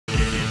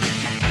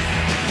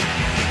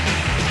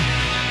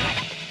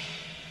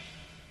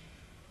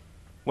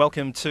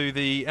Welcome to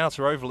the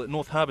Outer Oval at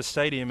North Harbour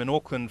Stadium in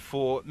Auckland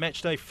for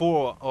match day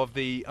 4 of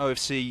the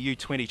OFC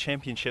U-20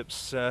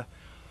 Championships.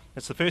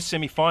 It's the first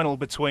semi-final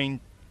between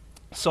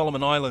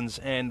Solomon Islands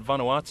and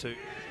Vanuatu.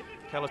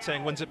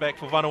 Kalatang wins it back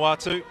for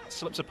Vanuatu,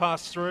 slips a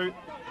pass through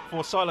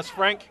for Silas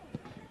Frank.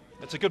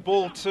 It's a good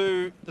ball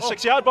to the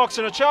 6-yard box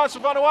and a chance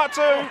for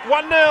Vanuatu.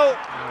 1-0.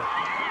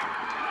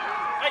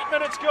 8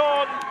 minutes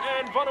gone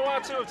and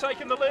Vanuatu have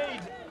taken the lead.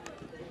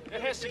 It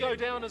has to go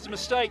down as a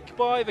mistake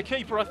by the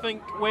keeper, I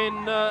think,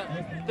 when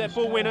that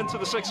ball went into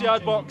the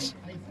 6-yard box.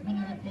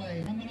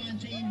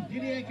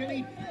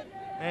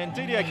 And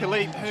Didier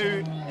Khalib,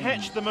 who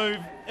hatched the move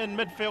in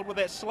midfield with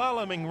that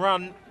slaloming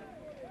run,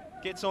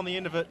 gets on the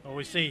end of it. Well,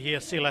 we see here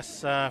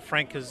Silas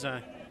Frank has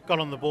got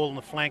on the ball in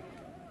the flank.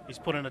 He's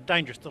put in a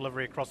dangerous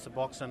delivery across the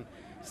box, and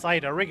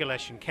Said, a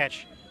regulation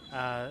catch,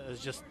 has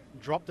just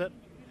dropped it,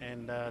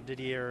 and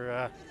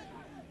Didier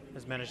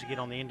has managed to get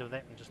on the end of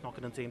that and just knock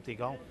it into empty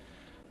goal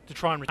to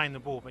try and retain the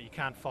ball, but you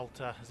can't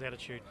fault his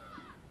attitude.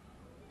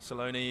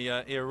 Saloni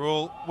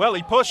Erul, well,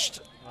 he pushed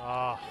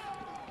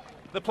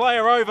the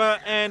player over,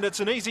 and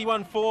it's an easy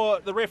one for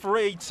the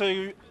referee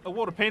to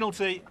award a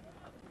penalty.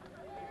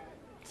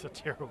 It's a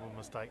terrible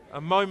mistake.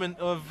 A moment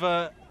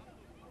of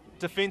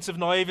defensive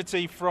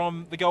naivety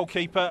from the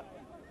goalkeeper,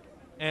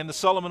 and the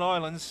Solomon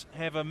Islands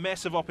have a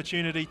massive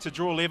opportunity to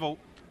draw level.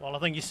 Well, I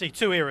think you see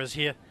two errors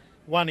here.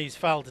 One, he's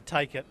failed to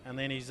take it, and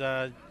then he's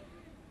to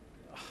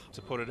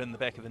put it in the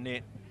back of the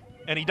net.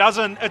 And he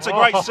doesn't. It's a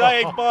great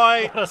save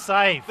by what a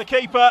save. The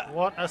keeper.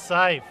 What a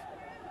save.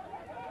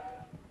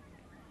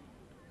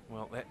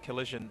 Well, that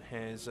collision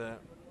has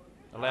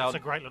allowed That's a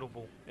great little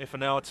ball.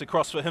 Effanau to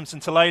cross for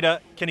Himson Taleda.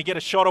 Can he get a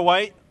shot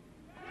away?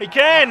 He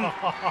can!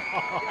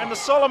 And the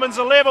Solomons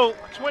are level,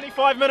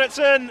 25 minutes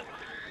in.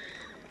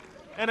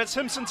 And it's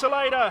Himson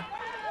Taleda.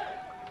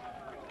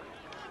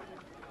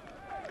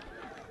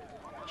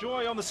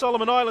 Joy on the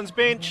Solomon Islands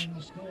bench.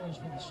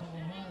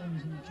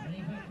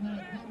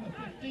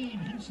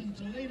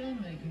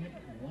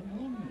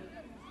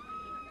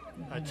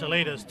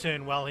 Toledo's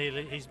turned well.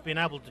 He's been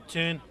able to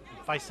turn,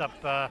 face up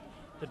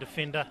the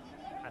defender,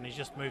 and he's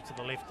just moved to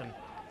the left and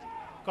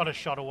got a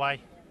shot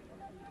away.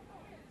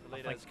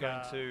 Toledo's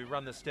going to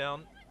run this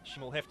down.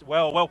 She'll have to.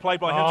 Well played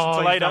by Himson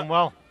Taleda. He's done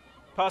well.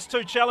 Past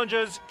two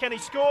challenges. Can he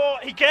score?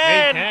 He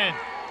can! He can.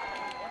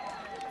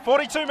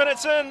 42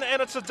 minutes in,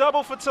 and it's a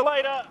double for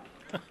Taleda.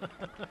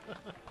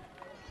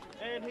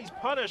 And he's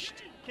punished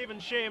Kevin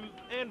Shem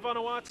and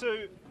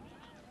Vanuatu.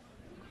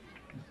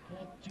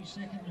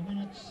 42nd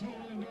minute, solo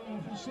goal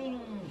for Solo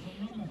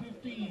from number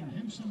 15,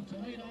 Himson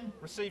Taleda.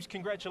 Receives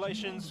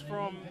congratulations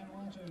from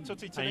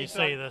Tuti Tanita. And you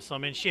see this, I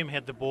mean, Shem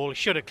had the ball, he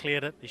should have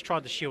cleared it, he's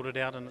tried to shield it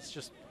out and it's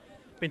just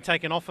been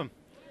taken off him.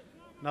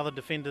 Another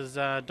defender's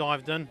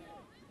dived in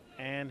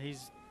and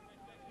he's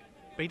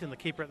beaten the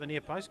keeper at the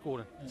near post,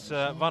 Gordon. It's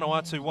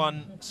Vanuatu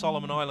 1,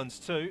 Solomon Islands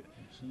 2.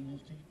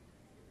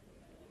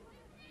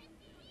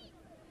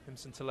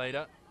 Himson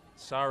Taleda.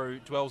 Saru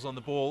dwells on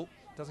the ball.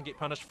 Doesn't get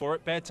punished for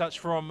it. Bad touch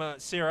from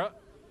Sarah.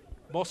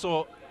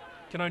 Bosso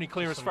can only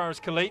clear as far as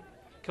Khalid.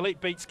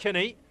 Khalid beats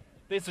Kinney.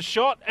 There's a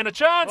shot and a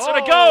chance and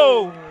a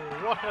goal!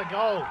 What a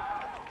goal!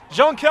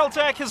 Jean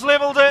Keltak has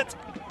levelled it.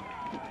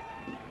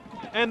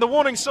 And the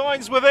warning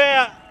signs were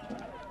there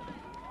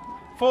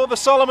for the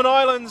Solomon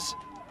Islands.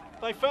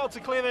 They failed to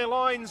clear their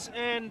lines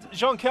and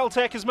Jean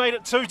Keltak has made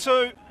it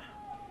 2-2.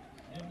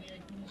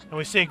 And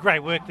we see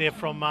great work there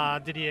from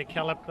Didier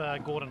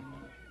Khalib, Gordon.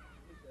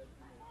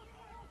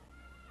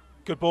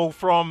 Good ball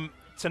from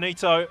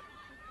Tanito.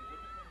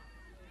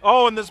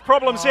 Oh, and there's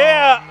problems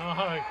here.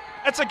 No.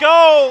 It's a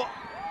goal.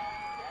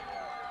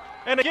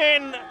 And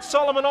again,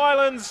 Solomon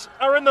Islands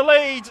are in the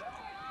lead.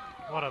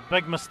 What a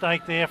big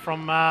mistake there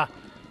from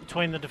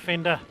between the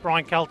defender,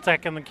 Brian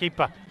Kaltak, and the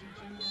keeper.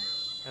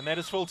 And that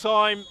is full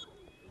time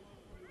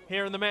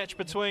here in the match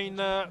between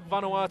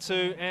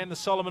Vanuatu and the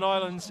Solomon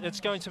Islands. It's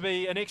going to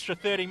be an extra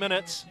 30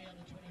 minutes.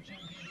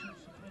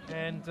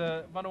 And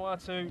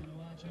Vanuatu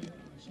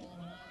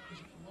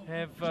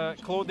have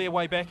clawed their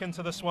way back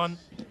into this one.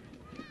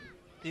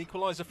 The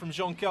equaliser from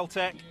Jean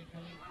Keltak.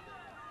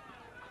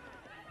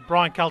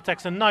 Brian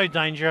Kaltak's in no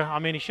danger. I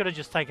mean, he should have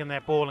just taken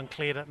that ball and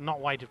cleared it and not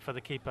waited for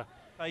the keeper.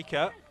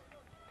 Baker.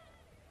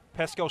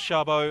 Pascal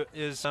Charbot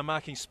is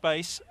marking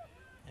space.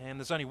 And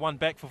there's only one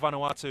back for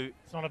Vanuatu.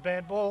 It's not a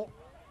bad ball.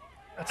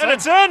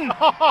 It's in!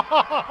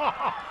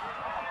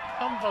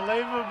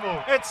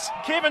 Unbelievable. It's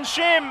Kevin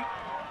Shem.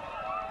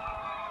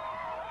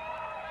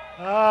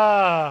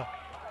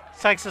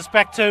 Takes us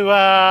back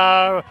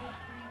to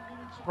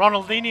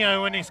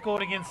Ronaldinho when he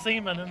scored against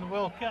Seaman in the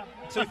World Cup.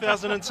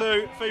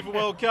 2002 FIFA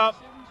World Cup.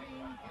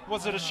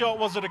 Was it a shot?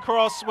 Was it a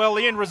cross? Well,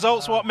 the end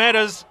result's what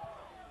matters.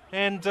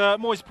 And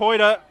Moise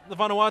Poida, the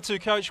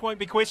Vanuatu coach, won't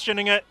be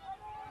questioning it.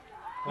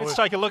 Let's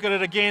take a look at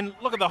it again.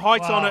 Look at the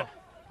height on it.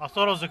 I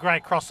thought it was a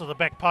great cross to the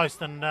back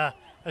post and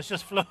it's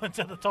just flew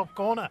into the top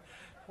corner.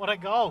 What a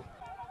goal.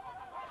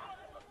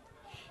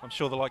 I'm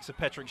sure the likes of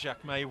Patrick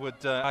Jacquemet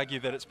would argue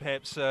that it's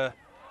perhaps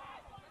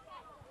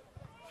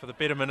for the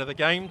betterment of the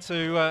game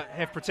to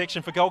have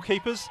protection for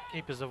goalkeepers.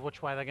 Keepers of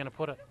which way they're going to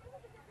put it.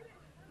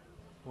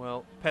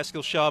 Well,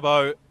 Pascal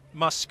Chabot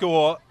must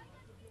score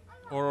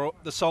or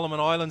the Solomon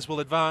Islands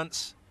will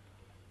advance.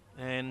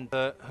 And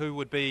who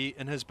would be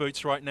in his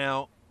boots right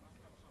now?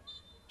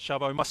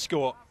 Chabot must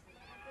score.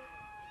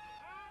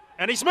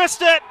 And he's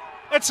missed it!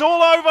 It's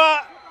all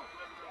over!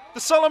 The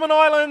Solomon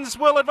Islands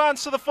will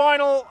advance to the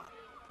final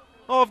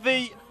of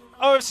the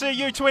OFC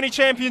U-20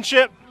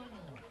 Championship.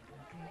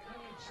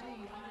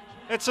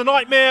 It's a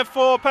nightmare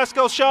for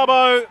Pascal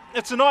Chabot.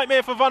 It's a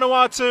nightmare for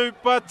Vanuatu,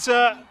 but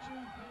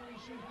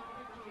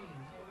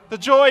the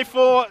joy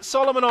for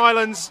Solomon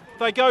Islands.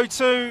 They go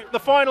to the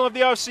final of the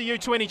OFC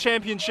U-20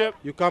 Championship.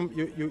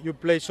 You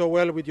play so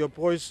well with your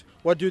boys.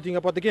 What do you think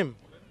about the game?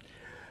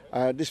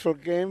 This full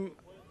game,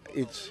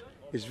 it's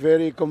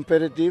very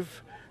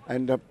competitive,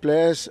 and the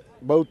players,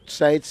 both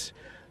sides,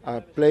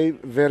 play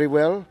very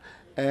well.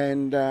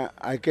 And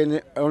I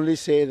can only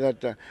say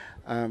that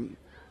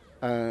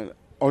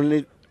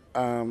only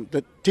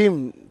the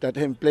team that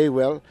can play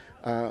well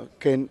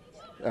can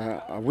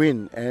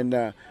win.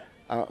 And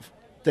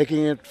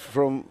taking it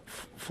from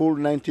full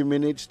 90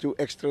 minutes to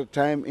extra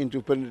time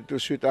into penalty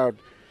shootout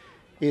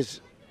is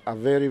a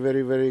very,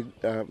 very, very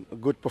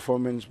good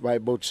performance by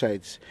both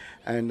sides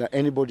and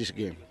anybody's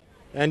game.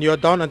 And you're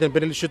down and then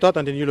penalty shootout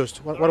and then you lost.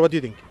 What do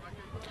you think?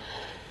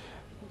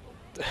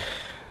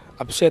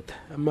 Upset.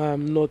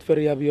 I'm not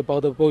very happy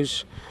about the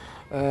boys,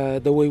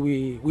 the way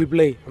we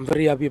play. I'm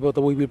very happy about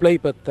the way we play,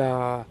 but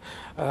the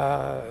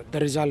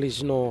result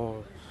is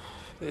no.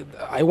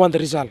 I want the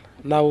result.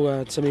 Now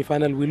at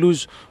semi-final we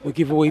lose, we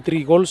give away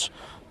 3 goals.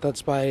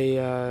 That's by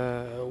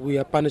we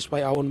are punished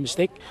by our own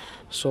mistake.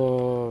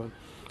 So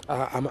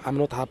I'm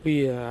not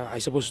happy. I'm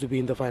supposed to be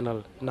in the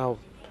final now.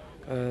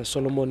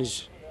 Solomon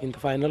is in the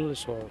final,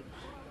 so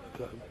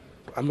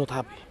I'm not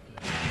happy.